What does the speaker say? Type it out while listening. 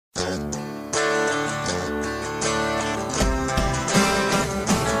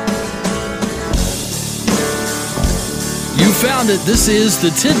found it. This is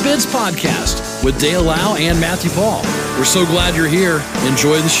the Tidbits Podcast with Dale Lau and Matthew Paul. We're so glad you're here.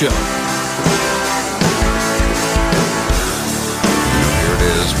 Enjoy the show. Here it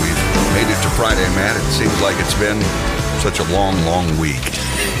is. We've made it to Friday, Matt. It seems like it's been such a long, long week.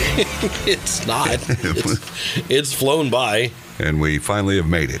 It's not. It's flown by. And we finally have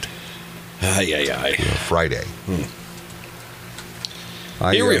made it. Friday.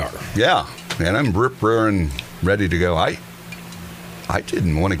 Here we are. Yeah. And I'm rip-roaring ready to go. I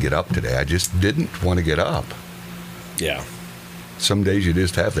didn't want to get up today. I just didn't want to get up. Yeah. Some days you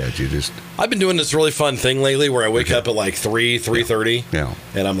just have that. I've been doing this really fun thing lately where I wake up at like 3:30. Yeah.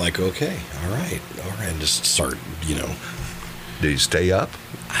 And I'm like, okay, all right. And just start, Do you stay up?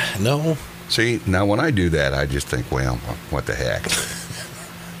 No. See, now when I do that, I just think, well, what the heck?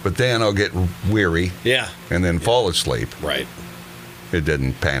 But then I'll get weary. Yeah. And then fall asleep. Right. It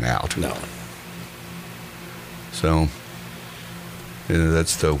didn't pan out. No. So,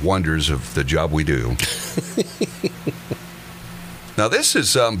 that's the wonders of the job we do. Now, this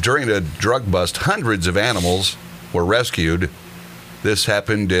is during a drug bust. Hundreds of animals were rescued. This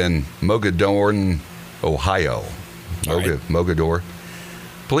happened in Mogadore, Ohio. Mogadore.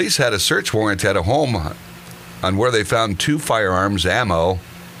 Police had a search warrant at a home on where they found 2 firearms, ammo,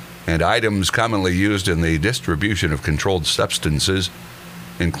 and items commonly used in the distribution of controlled substances,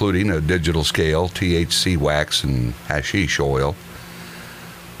 including a digital scale, THC wax, and hashish oil.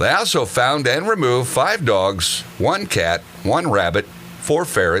 They also found and removed 5 dogs, 1 cat, 1 rabbit, 4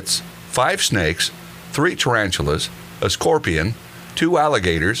 ferrets, 5 snakes, 3 tarantulas, a scorpion, 2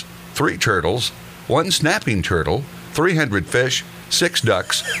 alligators, 3 turtles, 1 snapping turtle, 300 fish, 6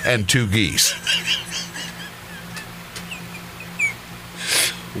 ducks, and 2 geese.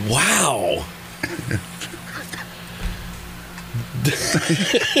 Wow.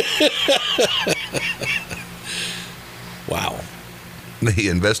 Wow. The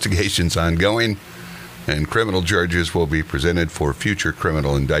investigation's ongoing, and criminal charges will be presented for future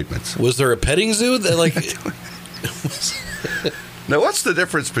criminal indictments. Was there a petting zoo that Now, what's the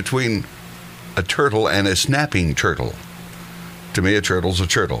difference between a turtle and a snapping turtle? To me, a turtle's a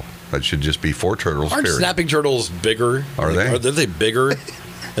turtle. That should just be 4 turtles. Aren't period. snapping turtles bigger? Are they? Are they bigger?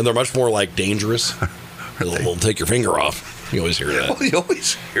 And they're much more dangerous. They'll take your finger off. You always hear that. Well, you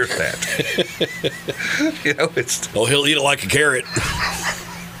always hear that. He'll eat it like a carrot.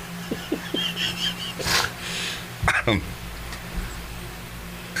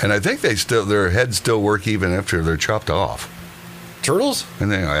 And I think their heads still work even after they're chopped off. Turtles? And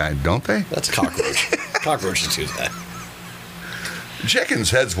don't they? That's a cockroach. Cockroaches do that. Chickens'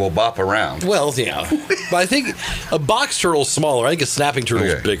 heads will bop around. Well, yeah. But I think a box turtle's smaller. I think a snapping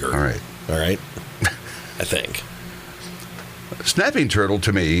turtle's bigger. All right. I think. A snapping turtle,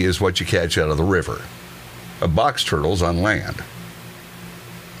 to me, is what you catch out of the river. A box turtle's on land.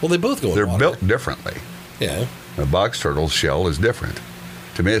 Well, they both go in They're water. built differently. Yeah. A box turtle's shell is different.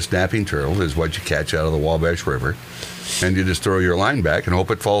 To me, a snapping turtle is what you catch out of the Wabash River, and you just throw your line back and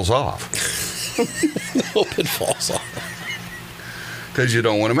hope it falls off. Hope it falls off. Because you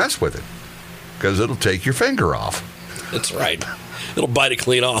don't want to mess with it. Because it'll take your finger off. That's right. It'll bite it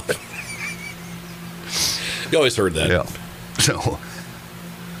clean off. You always heard that. Yeah. So,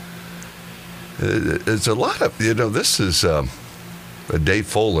 it's a lot of, this is a day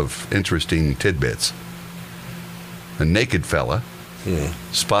full of interesting tidbits. A naked fella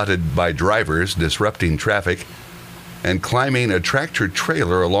spotted by drivers disrupting traffic and climbing a tractor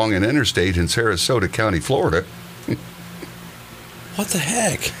trailer along an interstate in Sarasota County, Florida. What the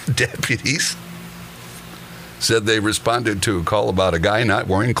heck? Deputies said they responded to a call about a guy not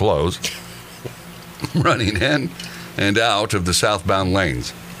wearing clothes running in and out of the southbound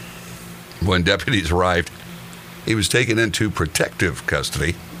lanes. When deputies arrived, he was taken into protective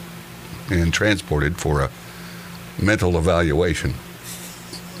custody and transported for a mental evaluation.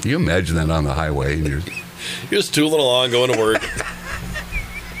 Can you imagine that on the highway? And you're just tooling along, going to work.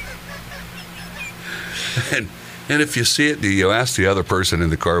 And if you see it, do you ask the other person in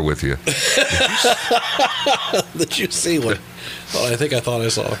the car with you? Did you see what? Oh, I thought I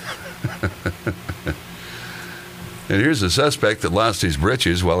saw. And here's a suspect that lost his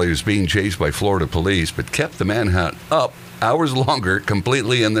britches while he was being chased by Florida police, but kept the manhunt up hours longer,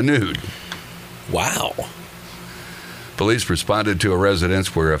 completely in the nude. Wow. Police responded to a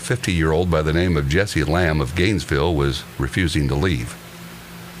residence where a 50-year-old by the name of Jesse Lamb of Gainesville was refusing to leave.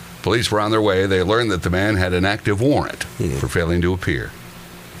 Police were on their way. They learned that the man had an active warrant for failing to appear.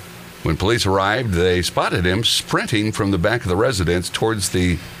 When police arrived, they spotted him sprinting from the back of the residence towards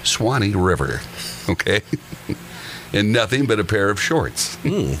the Swanee River, in nothing but a pair of shorts.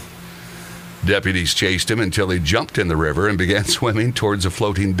 Deputies chased him until he jumped in the river and began swimming towards a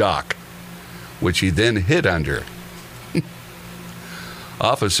floating dock, which he then hid under.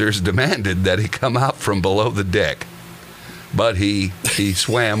 Officers demanded that he come out from below the deck, but he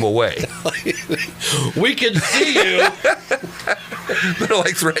swam away. We can see you. They're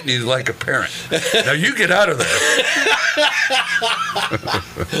like threatening like a parent. Now you get out of there.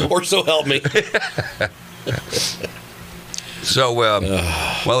 Or so help me. So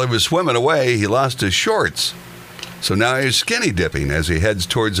while he was swimming away, he lost his shorts. So now he's skinny dipping as he heads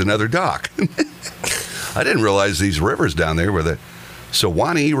towards another dock. I didn't realize these rivers down there were the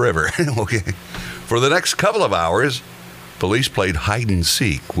Suwannee River. Okay. For the next couple of hours, police played hide and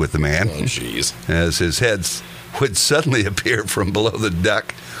seek with the man. Oh, jeez. As his head would suddenly appear from below the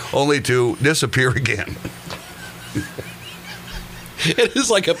deck, only to disappear again. It is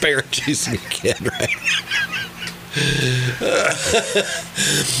like a parent chasing a kid, right?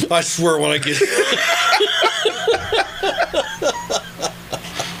 I swear when I get...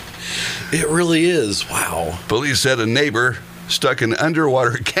 It really is. Wow. Police said a neighbor stuck an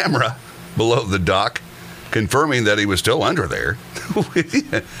underwater camera below the dock, confirming that he was still under there.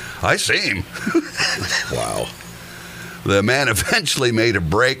 I see him. Wow. The man eventually made a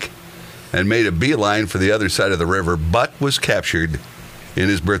break and made a beeline for the other side of the river, but was captured in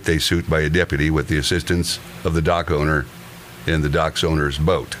his birthday suit by a deputy with the assistance of the dock owner in the dock's owner's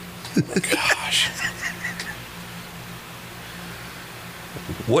boat. Gosh.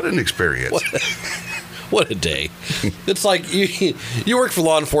 What an experience. What a day. It's like you work for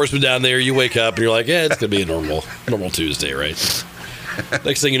law enforcement down there, you wake up and you're like, yeah, it's going to be a normal Tuesday, right?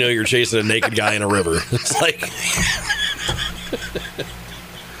 Next thing you know, you're chasing a naked guy in a river. It's like...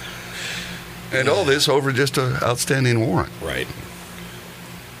 And all this over just an outstanding warrant. Right.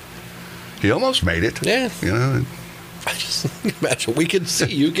 He almost made it. Yeah. You know. I just imagine we can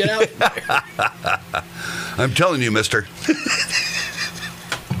see you get out there. I'm telling you, mister.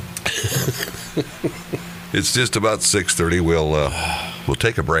 It's just about 6:30. We'll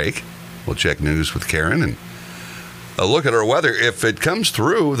take a break. We'll check news with Karen and look at our weather. If it comes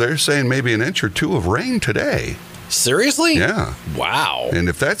through, they're saying maybe an inch or two of rain today. Seriously? Yeah. Wow. And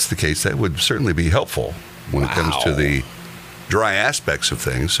if that's the case, that would certainly be helpful when it comes to the dry aspects of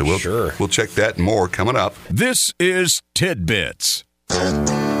things. So we'll check that and more coming up. This is Tidbits.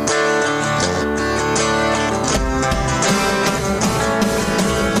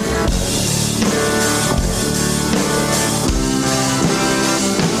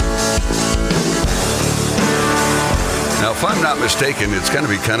 Now, if I'm not mistaken, it's going to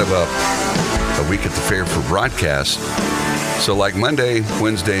be kind of a week at the fair for broadcast. So like Monday,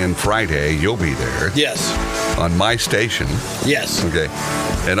 Wednesday, and Friday, you'll be there. Yes. On my station. Yes. Okay.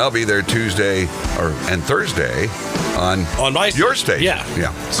 And I'll be there Tuesday and Thursday on my your station. Yeah.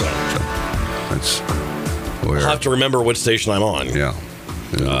 Yeah. So that's where I'll have to remember what station I'm on. Yeah.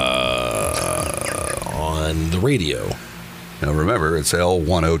 On the radio. Now remember, it's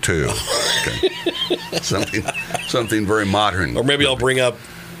L102. Okay. Something very modern. Or maybe I'll bring up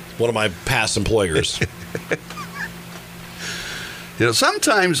one of my past employers. You know,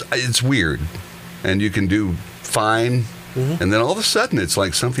 sometimes it's weird, and you can do fine, and then all of a sudden it's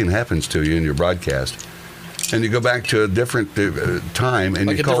like something happens to you in your broadcast, and you go back to a different time, and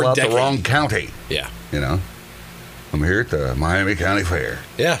like you call out decade. the wrong county. Yeah. You know, I'm here at the Miami County Fair.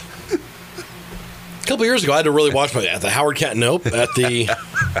 Yeah. A couple years ago, I had to really watch at the Howard Nope at the.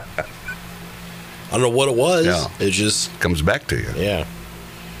 I don't know what it was. Yeah. It just comes back to you. Yeah.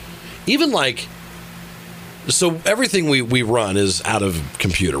 Even like, so everything we run is out of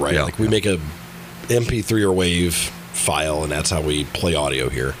computer, right? Yeah. Like we make a MP3 or WAV file, and that's how we play audio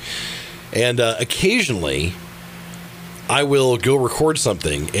here. And occasionally, I will go record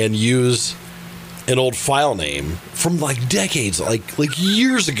something and use an old file name from like decades, like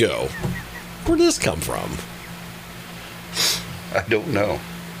years ago. Where did this come from? I don't know.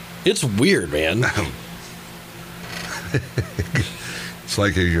 It's weird, man. It's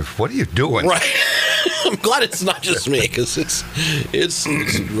like, what are you doing? Right. I'm glad it's not just me, because it's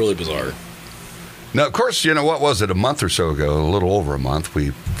really bizarre. Now, of course, you know, what was it, a month or so ago, a little over a month, we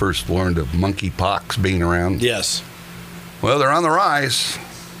first learned of monkeypox being around. Yes. Well, they're on the rise.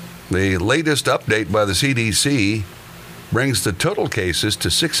 The latest update by the CDC brings the total cases to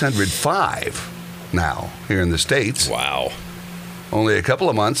 605 now here in the States. Wow. Only a couple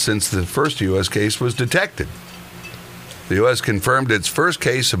of months since the first U.S. case was detected. The U.S. confirmed its first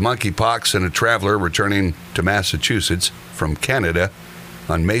case of monkeypox in a traveler returning to Massachusetts from Canada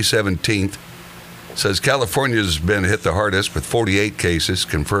on May 17th. Says California's been hit the hardest with 48 cases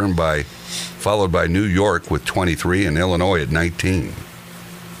confirmed, followed by New York with 23 and Illinois at 19.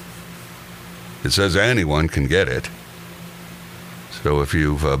 It says anyone can get it. So if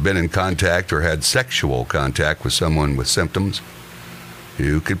you've been in contact or had sexual contact with someone with symptoms,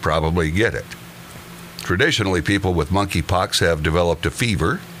 you could probably get it. Traditionally, people with monkeypox have developed a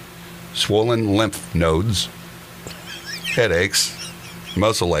fever, swollen lymph nodes, headaches,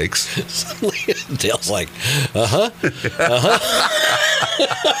 muscle aches. Dale's like,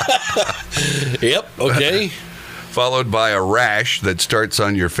 Yep, okay. Followed by a rash that starts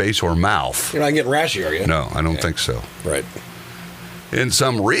on your face or mouth. You're not getting rashy, are you? No, I don't think so. Right. In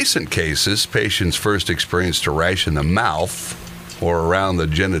some recent cases, patients first experienced a rash in the mouth or around the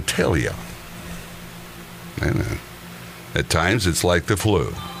genitalia. And at times, it's like the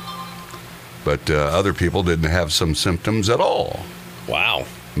flu. But other people didn't have some symptoms at all. Wow.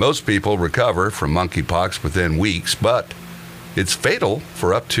 Most people recover from monkeypox within weeks, but it's fatal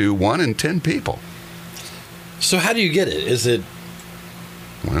for up to 1 in 10 people. So how do you get it? Is it...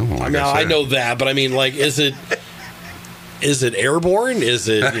 Well, like I know that, but I mean, like, is it airborne? Is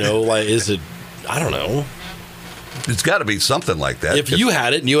it, I don't know. It's got to be something like that. If you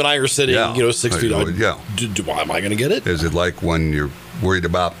had it and you and I are sitting, Yeah. 6 feet up, Yeah. Am I going to get it? Is it like when you're worried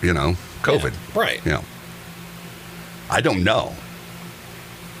about, COVID? Yeah, right. Yeah. I don't know.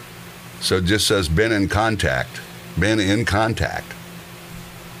 So it just says been in contact.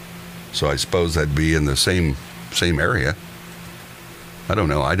 So I suppose that'd be in the same area. I don't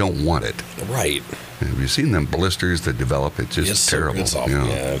know. I don't want it. Right. Have you seen them blisters that develop? It's just terrible. It's awful.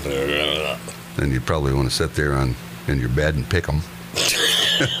 Yeah. Then you probably want to sit there in your bed and pick them.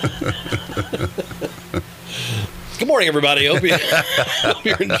 Good morning, everybody. Hope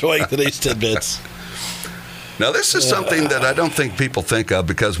you're enjoying today's tidbits. Now, this is something that I don't think people think of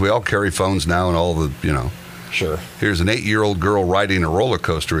because we all carry phones now and all the, Sure. Here's an 8-year-old girl riding a roller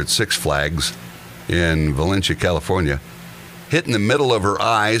coaster at Six Flags in Valencia, California, hit in the middle of her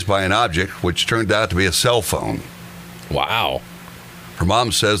eyes by an object which turned out to be a cell phone. Wow. Her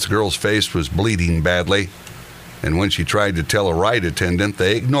mom says the girl's face was bleeding badly, and when she tried to tell a ride attendant,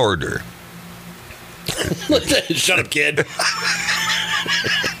 they ignored her. Shut up, kid.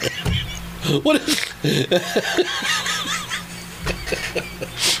 What is...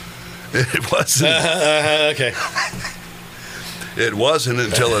 It wasn't. Okay. It wasn't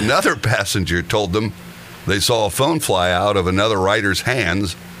until another passenger told them they saw a phone fly out of another rider's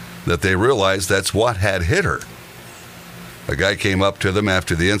hands that they realized that's what had hit her. A guy came up to them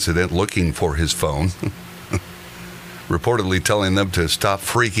after the incident looking for his phone, reportedly telling them to stop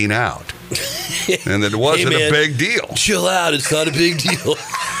freaking out. And that it wasn't a big deal. Chill out. It's not a big deal.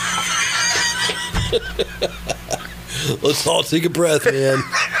 Let's all take a breath, man.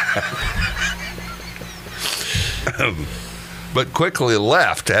 But quickly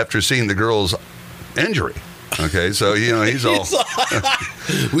left after seeing the girl's injury. Okay, so, he's all...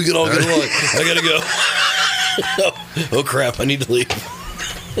 We can all get along. I gotta go. Oh, crap, I need to leave.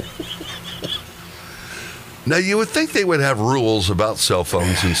 Now, you would think they would have rules about cell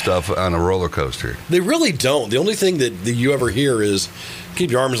phones and stuff on a roller coaster. They really don't. The only thing that you ever hear is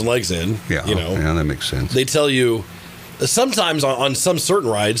keep your arms and legs in. Yeah, yeah, that makes sense. They tell you, sometimes on some certain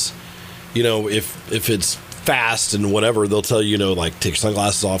rides, if it's fast and whatever, they'll tell you, like, take your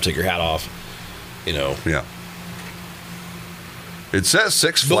sunglasses off, take your hat off, Yeah. It says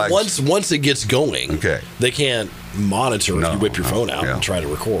Six Flags. But once it gets going, okay, they can't monitor if you whip your phone out and try to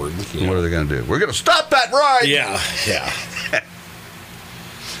record. What are they going to do? We're going to stop that ride! Yeah.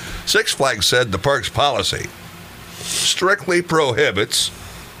 Six Flags said the park's policy strictly prohibits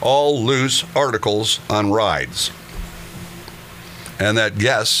all loose articles on rides, and that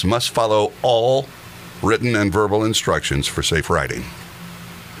guests must follow all written and verbal instructions for safe riding.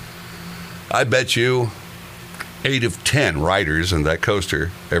 I bet you 8 of 10 riders in that coaster,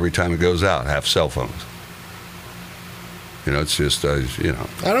 every time it goes out, have cell phones. It's just, I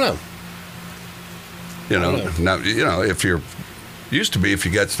don't know. Now, if you're, used to be if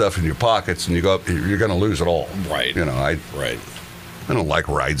you got stuff in your pockets and you go up, you're going to lose it all. Right. I don't like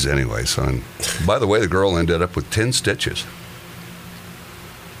rides anyway, son. By the way, the girl ended up with 10 stitches.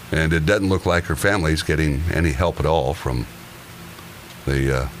 And it doesn't look like her family's getting any help at all from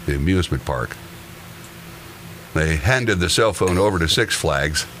the amusement park. They handed the cell phone over to Six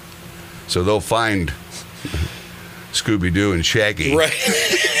Flags, so they'll find Scooby-Doo and Shaggy. Right.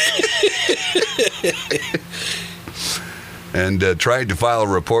 And tried to file a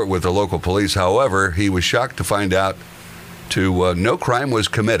report with the local police. However, he was shocked to find out no crime was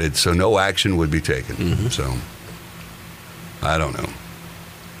committed, so no action would be taken. Mm-hmm. So, I don't know.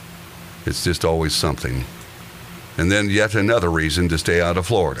 It's just always something. And then yet another reason to stay out of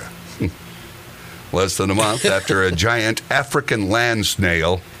Florida. Less than a month after a giant African land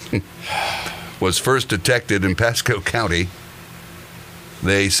snail was first detected in Pasco County.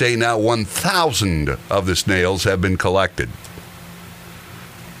 They say now 1,000 of the snails have been collected.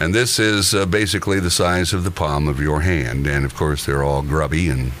 And this is basically the size of the palm of your hand. And, of course, they're all grubby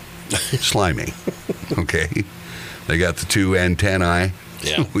and slimy. Okay? They got the 2 antennae,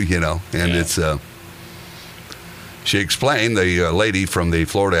 and it's... She explained, the lady from the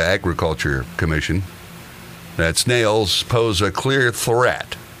Florida Agriculture Commission, that snails pose a clear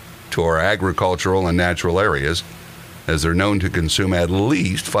threat to our agricultural and natural areas, as they're known to consume at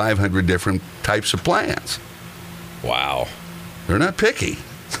least 500 different types of plants. Wow. They're not picky.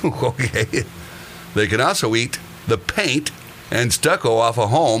 Okay. They can also eat the paint and stucco off a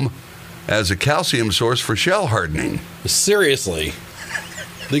home as a calcium source for shell hardening. Seriously.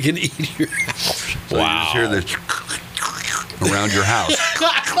 They can eat your house. So you just hear this around your house.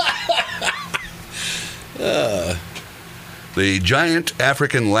 The giant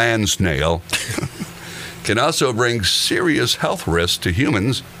African land snail can also bring serious health risks to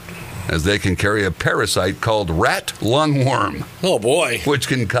humans, as they can carry a parasite called rat lungworm. Oh, boy. Which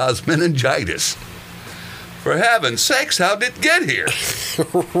can cause meningitis. For heaven's sakes, how did it get here?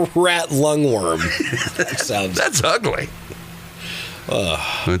 Rat lungworm. That's ugly.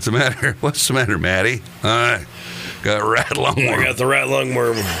 What's the matter? What's the matter, Maddie? Got rat lungworm. I got the rat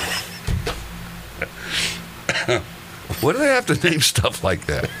lungworm. What do they have to name stuff like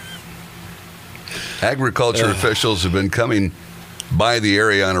that? Agriculture officials have been coming by the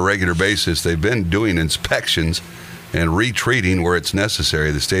area on a regular basis. They've been doing inspections and retreating where it's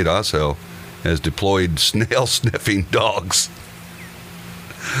necessary. The state also has deployed snail-sniffing dogs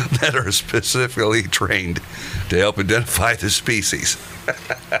that are specifically trained to help identify the species.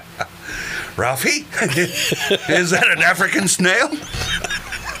 Ralphie, is that an African snail?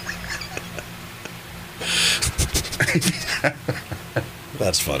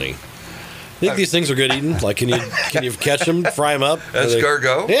 That's funny. I think these things are good eating. Like, can you catch them, fry them up?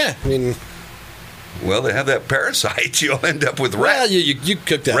 Escargot? Yeah, I mean. Well, they have that parasite. You'll end up with rat. Well, you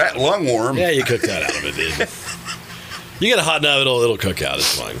cook that. Rat lungworm. Yeah, you cook that out of it, dude. You get a hot enough, it'll cook out.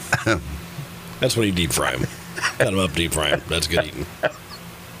 It's fine. That's when you deep fry them. Cut them up, deep fry them. That's good eating.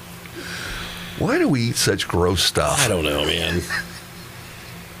 Why do we eat such gross stuff? I don't know, man.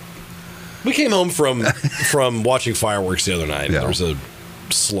 We came home from watching fireworks the other night. Yeah. There was a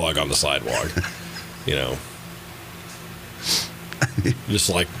slug on the sidewalk. You know, just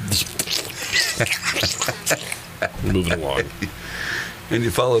like moving along. And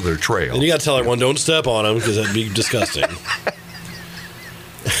you follow their trail. And you got to tell everyone, don't step on them, because that'd be disgusting.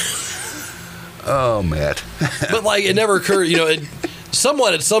 Oh, Matt. But, like, it never occurred,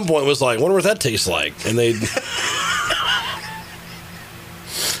 someone at some point was like, wonder what that tastes like. And they...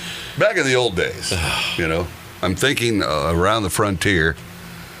 Back in the old days, I'm thinking around the frontier,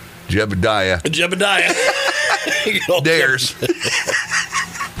 Jebediah. Dares.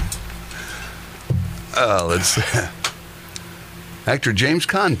 Actor James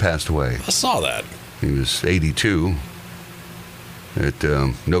Caan passed away. I saw that. He was 82.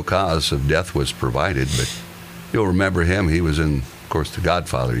 No cause of death was provided, but you'll remember him. He was in, of course, The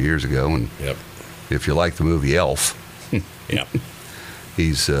Godfather years ago. And Yep. if you like the movie Elf, Yep.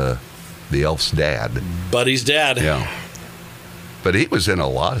 he's the elf's dad. Buddy's dad. Yeah. But he was in a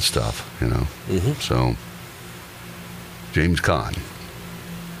lot of stuff, Mm-hmm. So, James Caan.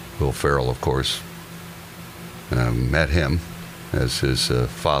 Will Ferrell, of course, met him as his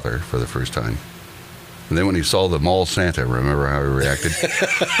father for the first time. And then when he saw the mall Santa, remember how he reacted?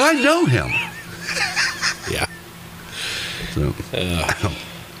 I know him. Yeah. So,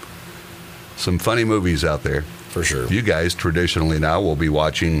 some funny movies out there. For sure. You guys traditionally now will be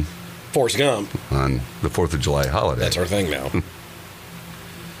watching Forrest Gump. on the 4th of July holiday. That's our thing now.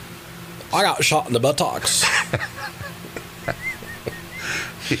 I got shot in the buttocks.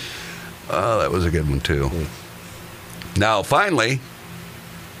 Oh, that was a good one, too. Now, finally,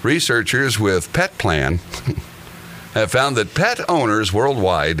 researchers with Pet Plan have found that pet owners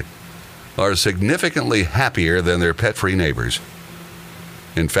worldwide are significantly happier than their pet-free neighbors.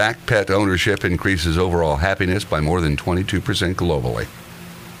 In fact, pet ownership increases overall happiness by more than 22% globally.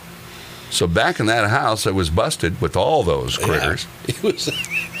 So back in that house that was busted with all those critters. Yeah.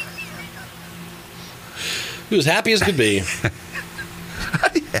 He was happy as could be. How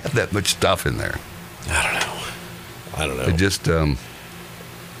do you have that much stuff in there? I don't know. It just,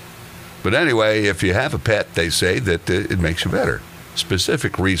 but anyway, if you have a pet, they say that it makes you better.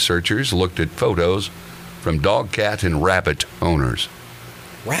 Specific researchers looked at photos from dog, cat, and rabbit owners.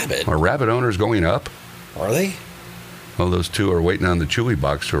 Rabbit? Are rabbit owners going up? Are they? Well, those two are waiting on the Chewy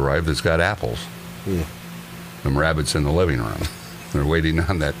box to arrive that's got apples. Them rabbits in the living room. They're waiting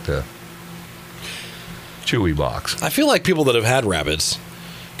on that chewy box. I feel like people that have had rabbits,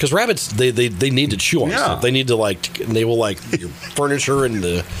 because rabbits, they need to chew on stuff. They need to they will your furniture and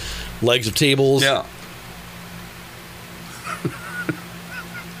the legs of tables. Yeah.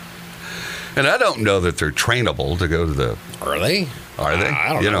 And I don't know that they're trainable to go to the... Are they? Are they?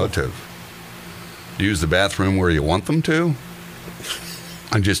 I don't know. To use the bathroom where you want them to?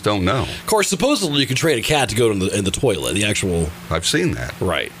 I just don't know. Of course, supposedly you can train a cat to go in the toilet, the actual... I've seen that.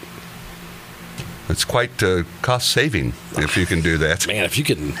 Right. It's quite cost-saving if you can do that. Man, if you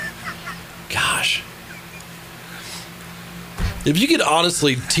can... Gosh. If you could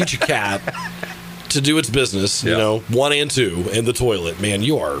honestly teach a cat to do its business, 1 and 2, in the toilet, man,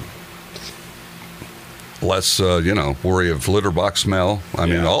 you are... Less, worry of litter box smell. I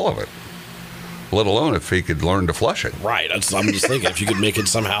mean, all of it. Let alone if he could learn to flush it. Right. I'm just thinking if you could make it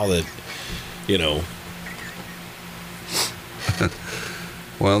somehow that,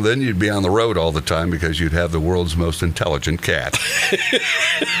 Well, then you'd be on the road all the time because you'd have the world's most intelligent cat.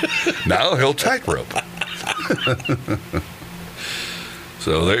 Now he'll tightrope.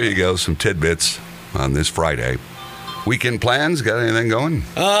 So there you go, some tidbits on this Friday. Weekend plans? Got anything going?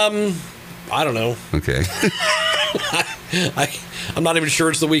 I don't know. Okay. I'm not even sure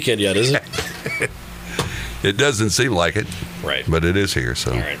it's the weekend yet, is it? It doesn't seem like it. Right. But it is here.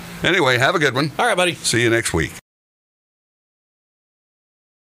 So all right. Anyway, have a good one. All right, buddy. See you next week.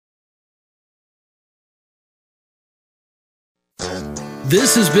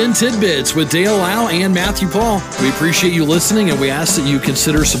 This has been Tidbits with Dale Lau and Matthew Paul. We appreciate you listening, and we ask that you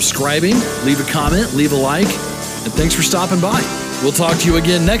consider subscribing, leave a comment, leave a like, and thanks for stopping by. We'll talk to you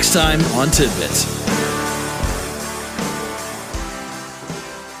again next time on Tidbits.